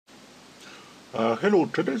Hello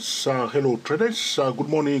traders, good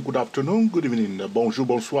morning, good afternoon, good evening, bonjour,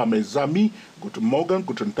 bonsoir mes amis, guten Morgen,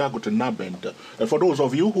 guten Tag, guten Abend. For those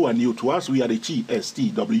of you who are new to us, we are the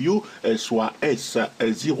TSTW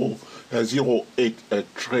S008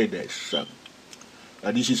 traders.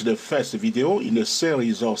 This is the first video in a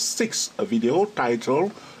series of 6 videos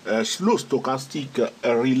titled Slow Stochastic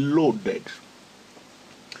Reloaded.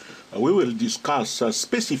 We will discuss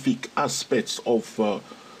specific aspects of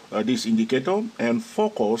this indicator and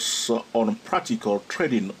focus on practical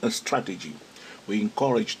trading strategy. We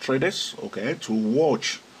encourage traders, to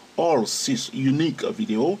watch all 6 unique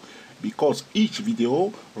videos because each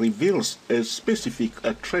video reveals a specific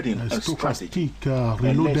trading strategy. Stochastic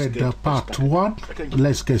Reloaded Part 1.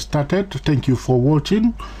 Let's get started. Thank you for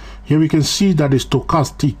watching. Here we can see that the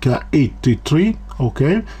Stochastic 83,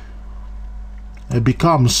 it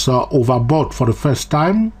becomes overbought for the first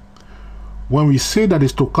time. When we say that the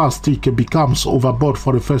stochastic becomes overbought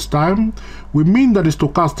for the first time, we mean that the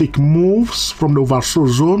stochastic moves from the oversold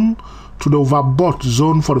zone to the overbought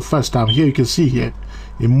zone for the first time. Here you can see here,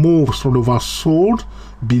 it moves from the oversold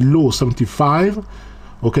below 75,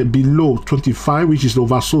 below 25, which is the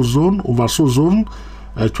oversold zone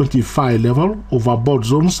 25 level, overbought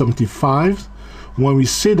zone 75. When we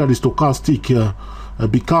say that the stochastic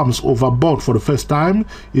becomes overbought for the first time,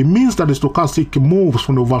 it means that the stochastic moves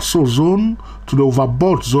from the oversold zone to the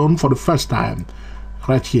overbought zone for the first time,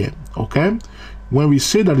 right here. When we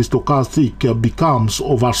say that the stochastic becomes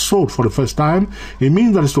oversold for the first time, it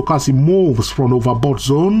means that the stochastic moves from the overbought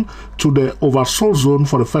zone to the oversold zone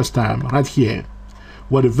for the first time, right here.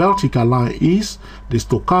 Where the vertical line is, the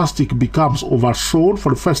stochastic becomes oversold for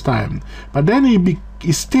the first time, but then it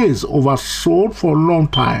stays oversold for a long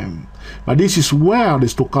time. But this is where the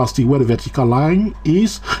stochastic, where the vertical line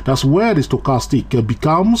is, that's where the stochastic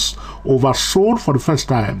becomes oversold for the first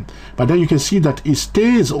time. But then you can see that it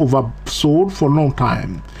stays oversold for a long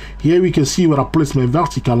time. Here we can see where I place my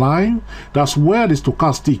vertical line, that's where the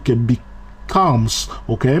stochastic becomes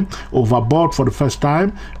overbought for the first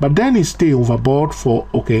time, but then it stays overbought for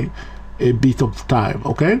a bit of time,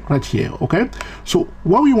 right here. So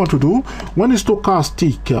what we want to do when the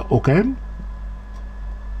stochastic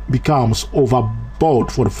becomes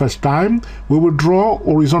overbought for the first time, we will draw a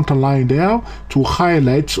horizontal line there to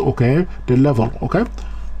highlight the level.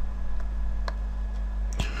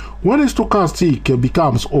 When a stochastic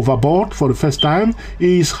becomes overbought for the first time, it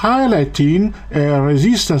is highlighting a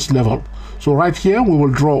resistance level. So right here we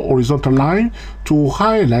will draw a horizontal line to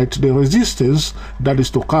highlight the resistance that the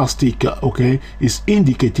stochastic is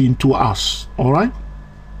indicating to us.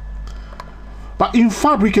 But in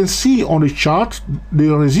fact, we can see on the chart the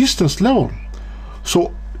resistance level.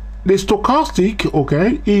 So the stochastic,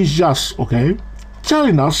 is just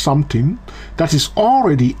telling us something that is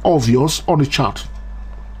already obvious on the chart.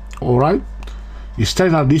 It's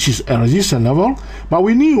telling us this is a resistance level, but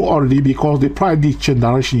we knew already because the price did change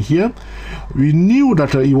direction here. We knew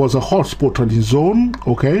that it was a hotspot trading zone.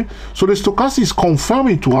 So the stochastic is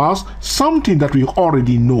confirming to us something that we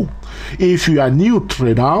already know. If you are a new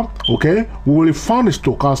trader, we will find the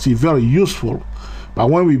stochastic very useful. But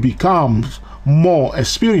when we become more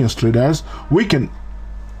experienced traders, we can,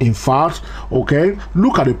 in fact,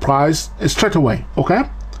 look at the price straight away.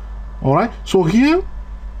 So here,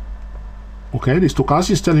 the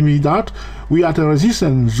stochastic is telling me that we are at a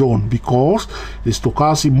resistance zone because the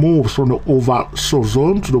stochastic moves from the oversold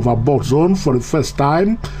zone to the overbought zone for the first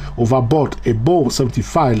time. Overbought above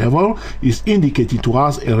 75 level is indicating to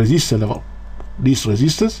us a resistance level. This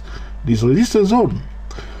resistance zone.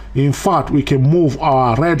 In fact, we can move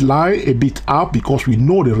our red line a bit up because we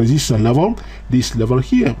know the resistance level, this level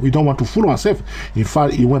here. We don't want to fool ourselves. In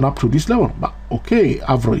fact, it went up to this level, but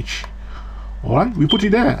average. We put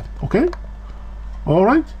it there.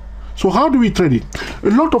 So how do we trade it? A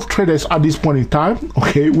lot of traders at this point in time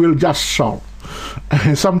will just sell,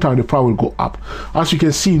 and sometimes the price will go up, as you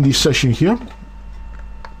can see in this session here.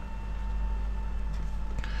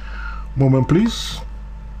 Moment please.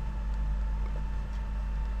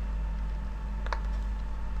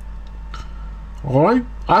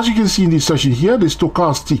 As you can see in this session here, the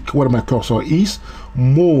stochastic, where my cursor is,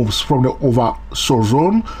 moves from the oversold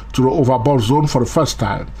zone to the overbought zone for the first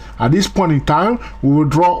time. At this point in time, we will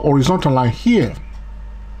draw a horizontal line here.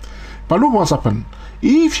 But look what's happened.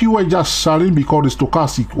 If you were just selling because the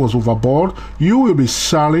stochastic was overbought, you will be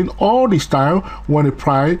selling all this time when the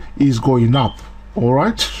price is going up.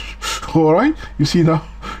 You see now,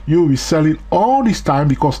 you will be selling all this time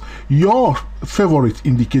because your favorite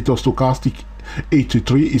indicator, stochastic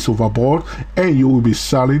 83, is overbought, and you will be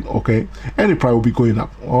selling, and the price will be going up.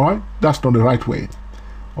 That's not the right way.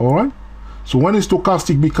 So when the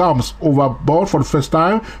stochastic becomes overbought for the first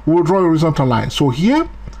time, we will draw a horizontal line. So here,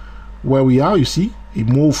 where we are, you see, it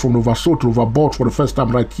moved from oversold to overbought for the first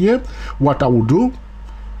time right here. What I will do,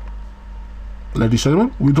 ladies and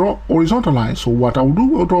gentlemen, we draw horizontal line. So what I will do,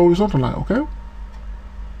 we'll draw horizontal line, okay?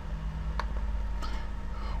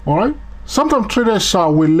 All right. Sometimes traders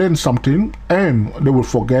will learn something and they will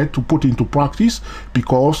forget to put into practice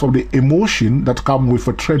because of the emotion that comes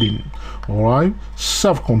with trading. All right.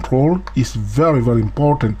 Self-control is very, very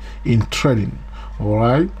important in trading. All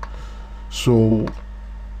right. So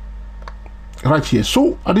right here.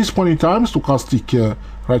 So at this point in time, stochastic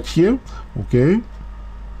right here, okay,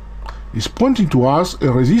 is pointing to us a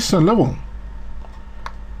resistance level.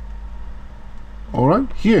 All right,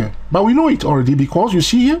 here, but we know it already because you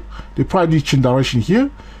see here the price did change direction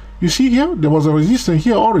here. You see here there was a resistance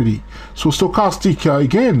here already. So stochastic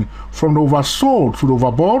again from the oversold to the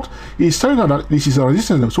overbought is telling us that this is a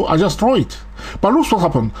resistance. So I just draw it. But look what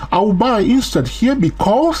happened. I will buy instead here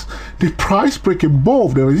because the price break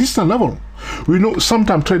above the resistance level. We know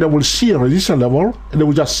sometimes trader will see a resistance level and they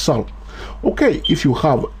will just sell. Okay, if you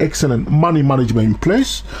have excellent money management in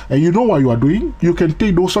place and you know what you are doing, you can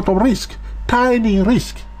take those sort of risk. Tiny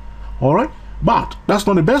risk, all right, but that's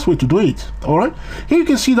not the best way to do it. All right, here you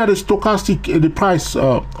can see that the stochastic the price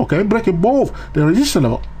okay, break above the resistance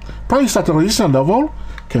level. Price at the resistance level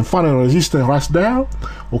can find a resistance right there,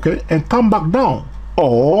 okay, and come back down.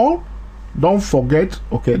 Or don't forget,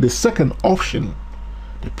 okay, the second option,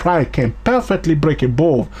 the price can perfectly break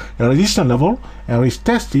above the resistance level and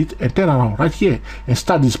retest it and turn around right here and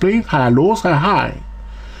start displaying higher lows, higher high.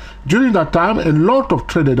 During that time, a lot of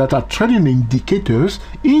traders that are trading indicators,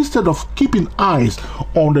 instead of keeping eyes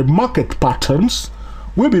on the market patterns,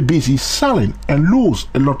 will be busy selling and lose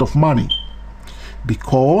a lot of money.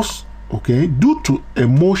 Because, okay, due to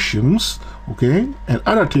emotions, okay, and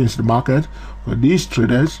other things in the market, these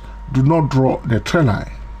traders do not draw the trend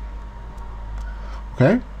line.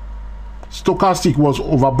 Okay? Stochastic was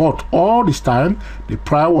overbought all this time. The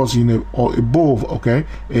price was in a, or above, okay,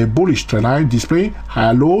 a bullish trend line displaying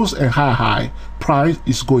higher lows and higher high. Price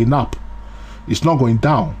is going up. It's not going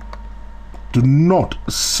down. Do not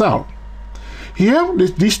sell. Here,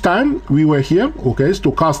 this time we were here, okay,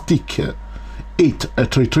 stochastic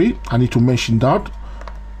 833. I need to mention that.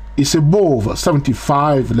 It's above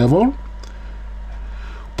 75 level.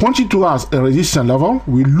 Pointing to us a resistance level,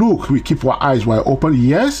 we look, we keep our eyes wide open.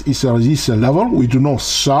 Yes, it's a resistance level. We do not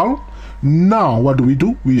sell. Now, what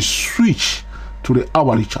do? We switch to the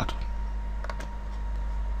hourly chart.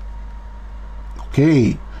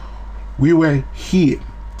 Okay, we were here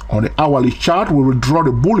on the hourly chart. We will draw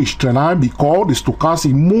the bullish trend line because the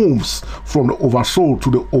stochastic moves from the oversold to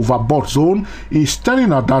the overbought zone. Is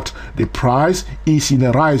telling us that the price is in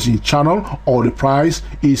a rising channel or the price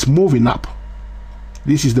is moving up.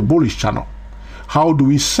 This is the bullish channel. How do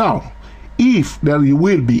we sell? If there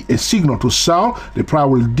will be a signal to sell, the price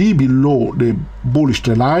will dip below the bullish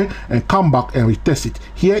trend line and come back and retest it.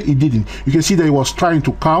 Here it didn't. You can see that it was trying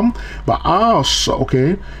to come, but as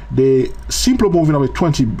okay, the simple moving average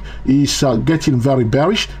 20 is getting very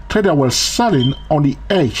bearish. Trader was selling on the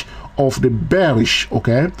edge of the bearish,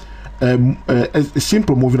 okay, a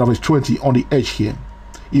simple moving average 20 on the edge here.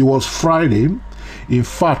 It was Friday. In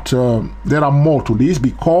fact, there are more to this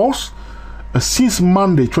because since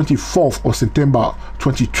Monday 24th of September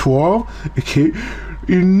 2012, okay,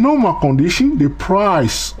 in normal condition the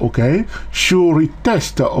price, okay, should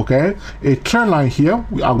retest, okay, a trend line here.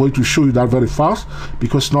 We are going to show you that very fast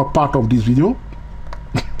because it's not part of this video.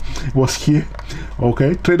 It was here,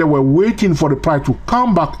 okay. Traders were waiting for the price to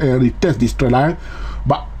come back and retest this trend line,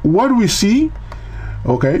 but what we see,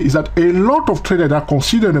 okay, is that a lot of traders that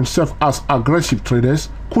consider themselves as aggressive traders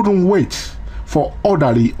couldn't wait for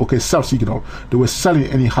orderly, okay, sell signal. They were selling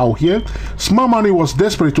anyhow here. Smart money was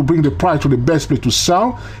desperate to bring the price to the best place to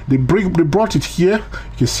sell. They brought it here.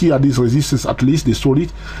 You can see at this resistance, at least they sold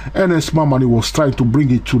it, and then smart money was trying to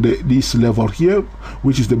bring it to this level here,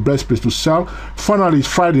 which is the best place to sell. Finally,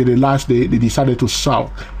 Friday, the last day, they decided to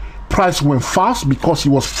sell. Price went fast because it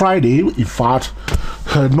was Friday. In fact,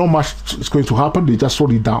 not much is going to happen. They just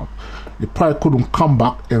sold it down. The price couldn't come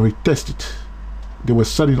back and retest it. They were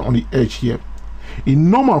selling on the edge here.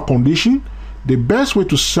 In normal condition, the best way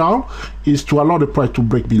to sell is to allow the price to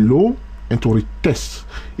break below and to retest.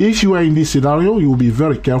 If you are in this scenario, you will be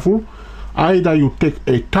very careful. Either you take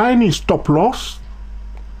a tiny stop loss,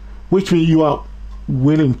 which means you are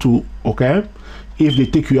willing to, okay, if they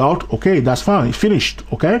take you out, okay, that's fine, it's finished,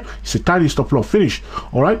 okay, it's a tiny stop loss, finished,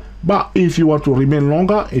 all right. But if you want to remain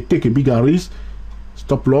longer and take a bigger risk,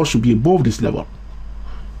 stop loss should be above this level.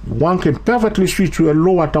 One can perfectly switch to a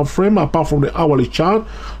lower time frame apart from the hourly chart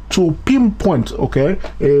to pinpoint, okay,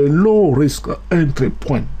 a low risk entry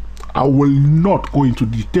point. I will not go into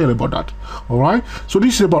detail about that. All right. So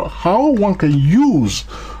this is about how one can use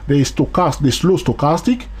the slow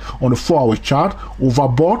stochastic on the 4-hour chart.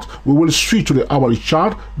 Overbought, we will switch to the hourly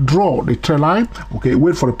chart, draw the trend line. Okay,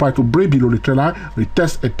 wait for the price to break below the trend line,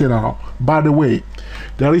 retest a turnaround. By the way,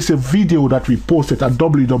 there is a video that we posted at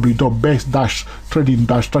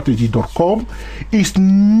www.best-trading-strategy.com. It's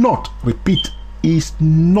not, repeat, is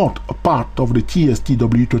not a part of the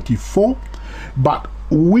TSTW24, but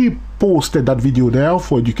we posted that video there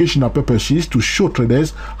for educational purposes to show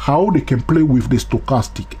traders how they can play with the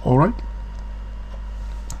stochastic. All right.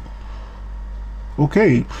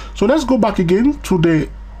 Okay, so let's go back again to the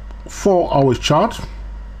 4-hour chart.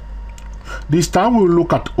 This time we'll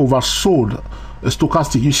look at oversold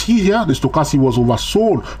stochastic. You see here the stochastic was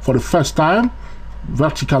oversold for the first time.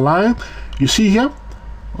 Vertical line, you see here.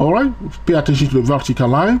 All right, pay attention to the vertical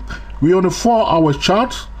line. We're on the 4-hour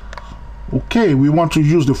chart. Okay, we want to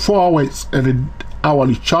use the 4 hours and the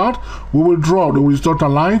hourly chart. We will draw the horizontal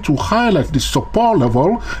line to highlight the support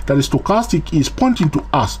level that the stochastic is pointing to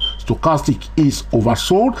us. Stochastic is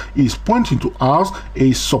oversold, is pointing to us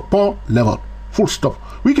a support level. Full stop.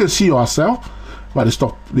 We can see ourselves, but the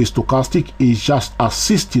stochastic is just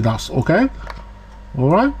assisting us. Okay, all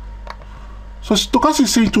right. So stochastic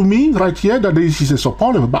is saying to me right here that this is a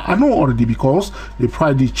support level, but I know already because the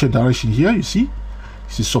price did change direction here. You see,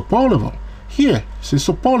 it's a support level. Here, it's a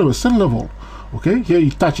support level, same level. Okay, here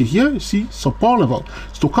you touch it here, you see support level.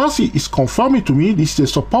 Stochastic is confirming to me this is a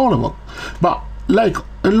support level. But like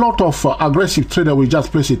a lot of aggressive trader will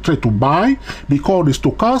just place a trade to buy because the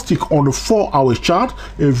stochastic on the 4-hour chart,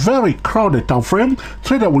 a very crowded time frame,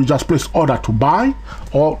 trader will just place order to buy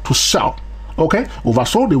or to sell. Okay,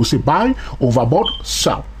 oversold, they will say buy, overbought,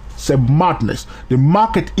 sell. It's a madness. The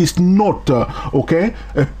market is not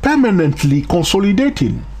permanently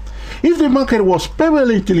consolidating. If the market was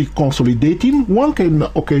permanently consolidating, one can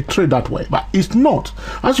trade that way, but it's not.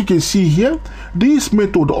 As you can see here, this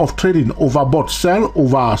method of trading overbought sell,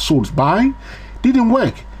 oversold buy didn't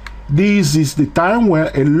work. This is the time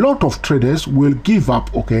where a lot of traders will give up,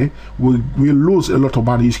 will lose a lot of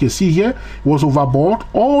money. You can see here, it was overbought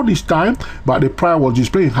all this time, but the price was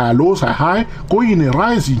displaying high lows, high, going in a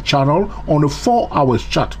rising channel on the 4-hour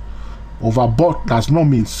chart. Overbought does not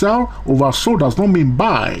mean sell, oversold does not mean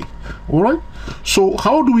buy. All right. So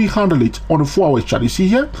how do we handle it on the 4-hour chart? You see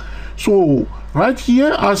here. So right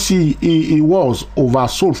here, as he was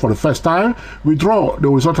oversold for the first time, we draw the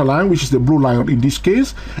horizontal line, which is the blue line in this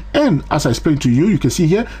case. And as I explained to you, you can see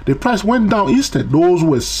here the price went down instead. Those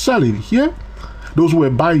who were selling here, those who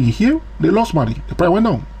were buying here, they lost money. The price went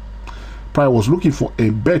down. Price was looking for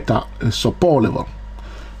a better support level.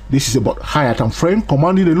 This is about higher time frame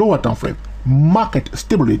commanding a lower time frame. Market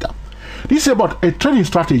stability. This is about a trading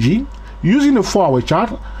strategy using the 4-hour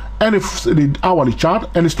chart and the hourly chart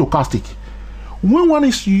and the stochastic. When one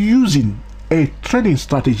is using a trading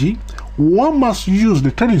strategy, one must use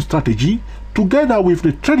the trading strategy together with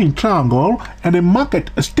the trading triangle and the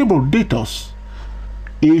market stable data.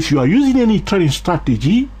 If you are using any trading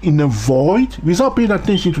strategy in a void without paying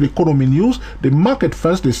attention to the economy news, the market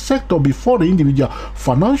first, the sector before the individual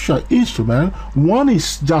financial instrument, one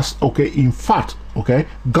is just in fact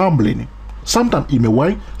gambling. Sometimes it may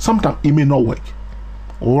work, sometimes it may not work.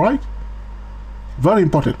 All right, very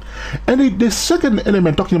important. And the second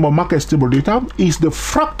element talking about market stable data is the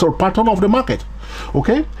fractal pattern of the market.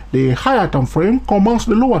 The higher time frame commands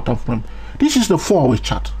the lower time frame. This is the 4-hour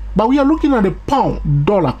chart. But we are looking at the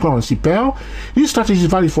pound-dollar currency pair. This strategy is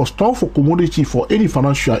valid for stock, for commodity, for any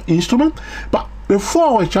financial instrument. But the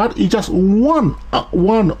 4-hour chart is just one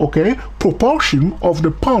proportion of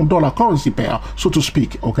the pound-dollar currency pair, so to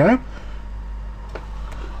speak.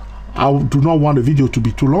 I do not want the video to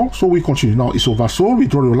be too long, so we continue. Now it's oversold. We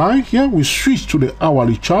draw the line here. We switch to the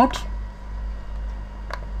hourly chart.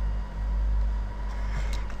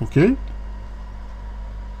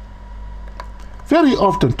 Very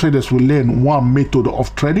often traders will learn one method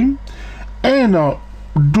of trading, and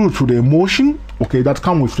due to the emotion that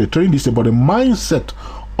comes with the trading, this is about the mindset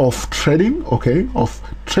of trading, of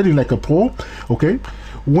trading like a pro.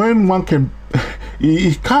 When one can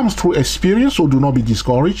it comes through experience, so do not be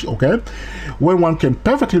discouraged. When one can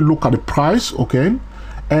perfectly look at the price,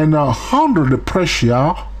 and handle the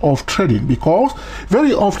pressure of trading, because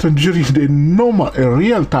very often during the normal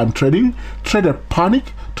real-time trading, trader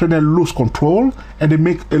panic, trader lose control, and they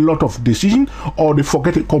make a lot of decisions, or they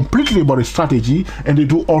forget it completely about the strategy and they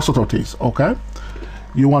do all sorts of things.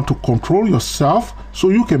 You want to control yourself so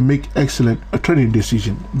you can make excellent trading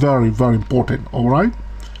decision. Very, very important. All right.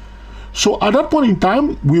 So at that point in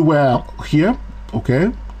time, we were here.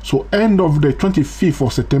 Okay. So end of the 25th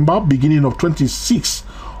of September, beginning of 26th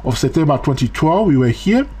of September 2012, we were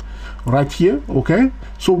here, right here. Okay.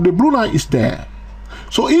 So the blue line is there.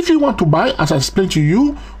 So if you want to buy, as I explained to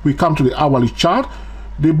you, we come to the hourly chart.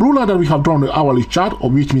 The blue line that we have drawn on the hourly chart,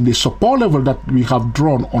 or which means the support level that we have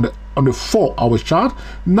drawn on the 4-hour chart.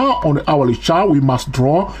 Now on the hourly chart, we must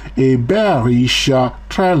draw a bearish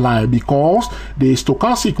trend line because the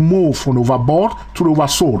stochastic move from overbought to the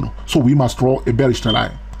oversold. So we must draw a bearish trend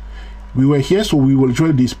line. We were here, so we will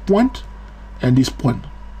join this point and this point.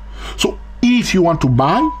 So if you want to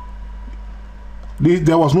buy,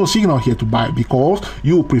 there was no signal here to buy because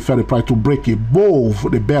you prefer the price to break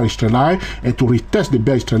above the bearish trend line and to retest the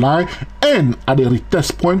bearish trend line, and at the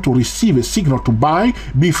retest point to receive a signal to buy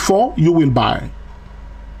before you will buy.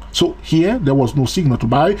 So here there was no signal to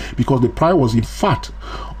buy because the price was in fact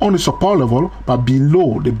on the support level but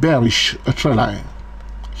below the bearish trend line.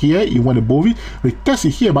 Here it went above it,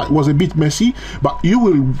 retested here, but it was a bit messy. But you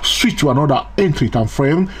will switch to another entry time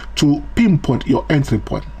frame to pinpoint your entry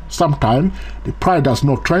point. Sometimes the price does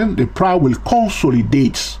not trend, the price will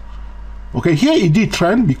consolidate. Okay, here it did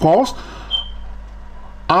trend because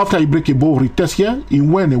after it break above retest here, it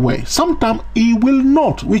went away. Sometimes it will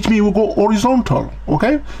not, which means it will go horizontal.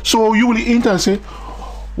 Okay, so you will enter and say,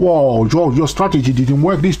 "Wow, George, your strategy didn't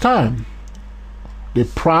work this time." The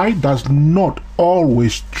price does not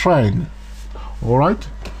always trend. All right.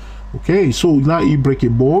 Okay, so now it break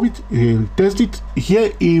above it, it test it.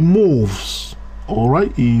 Here it moves. All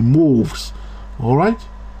right, it moves. All right.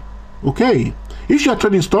 Okay, if you are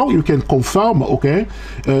trading stock, you can confirm. Okay,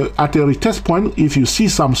 at a retest point, if you see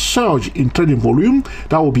some surge in trading volume,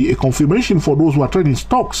 that will be a confirmation for those who are trading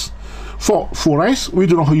stocks. For forex, we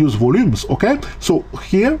do not use volumes. Okay, so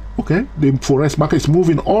here, okay, the forex market is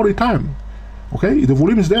moving all the time. Okay, the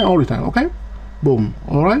volume is there all the time. Okay, boom.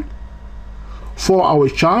 All right. 4-hour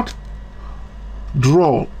chart,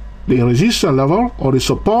 draw the resistance level or the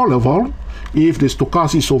support level. If the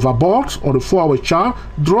stochastic is overbought on the 4-hour chart,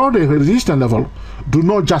 draw the resistance level. Do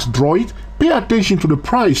not just draw it. Pay attention to the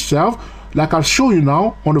price itself, like I'll show you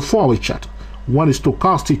now on the 4-hour chart. When the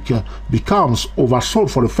stochastic becomes oversold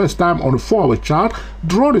for the first time on the 4-hour chart,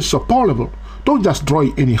 draw the support level. Don't just draw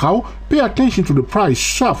it anyhow. Pay attention to the price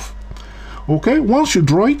itself. Okay, once you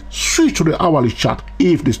draw it, switch to the hourly chart.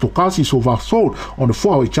 If the stochastic is oversold on the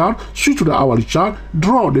 4-hour chart, switch to the hourly chart,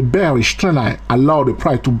 draw the bearish trend line, allow the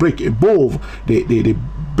price to break above the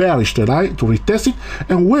bearish trend line to retest it,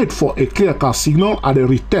 and wait for a clear-cut signal at the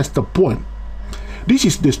retest point. This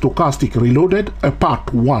is the Stochastic Reloaded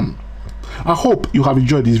part 1. I hope you have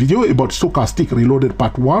enjoyed this video about Stochastic Reloaded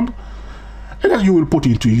part 1, and that you will put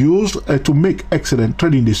into use to make excellent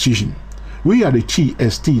trading decisions. We are the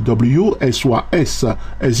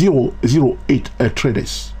TSTWSYS008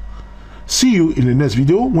 traders. See you in the next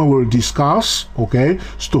video when we will discuss, okay,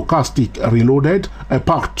 Stochastic Reloaded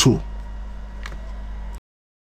part 2.